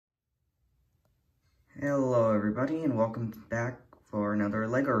Hello everybody and welcome back for another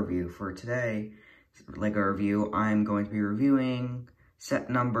LEGO review. For today's LEGO review, I'm going to be reviewing set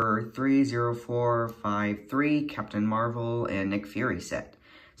number 30453, Captain Marvel and Nick Fury set.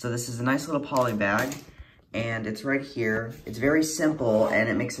 So this is a nice little poly bag and it's right here. It's very simple and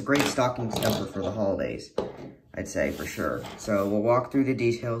it makes a great stocking stuffer for the holidays, I'd say for sure. So we'll walk through the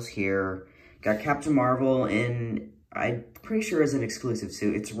details here. Got Captain Marvel in, I'm pretty sure is an exclusive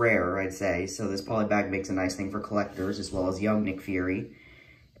suit. It's rare, I'd say. So this poly bag makes a nice thing for collectors as well as young Nick Fury.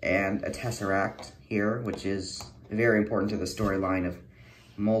 And a Tesseract here, which is very important to the storyline of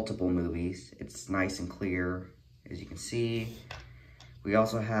multiple movies. It's nice and clear, as you can see. We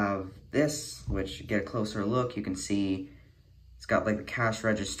also have this, which get a closer look, you can see it's got like the cash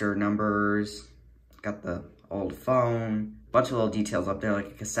register numbers, got the old phone, bunch of little details up there like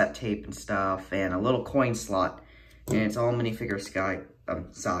a cassette tape and stuff, and a little coin slot. And it's all minifigure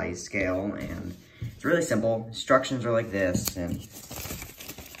size scale, and it's really simple. Instructions are like this, and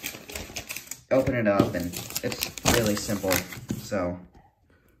open it up, and it's really simple. So,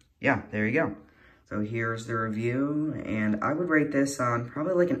 yeah, there you go. So here's the review, and I would rate this on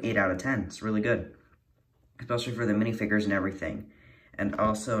probably like an 8 out of 10. It's really good, especially for the minifigures and everything. And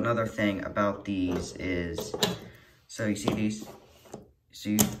also another thing about these is, so you see these, so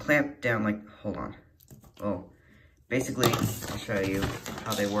you clamp down like, hold on. Oh. Basically, I'll show you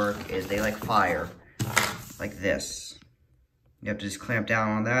how they work, is they like fire, like this. You have to just clamp down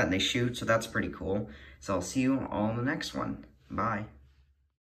on that and they shoot, so that's pretty cool. So I'll see you all in the next one. Bye.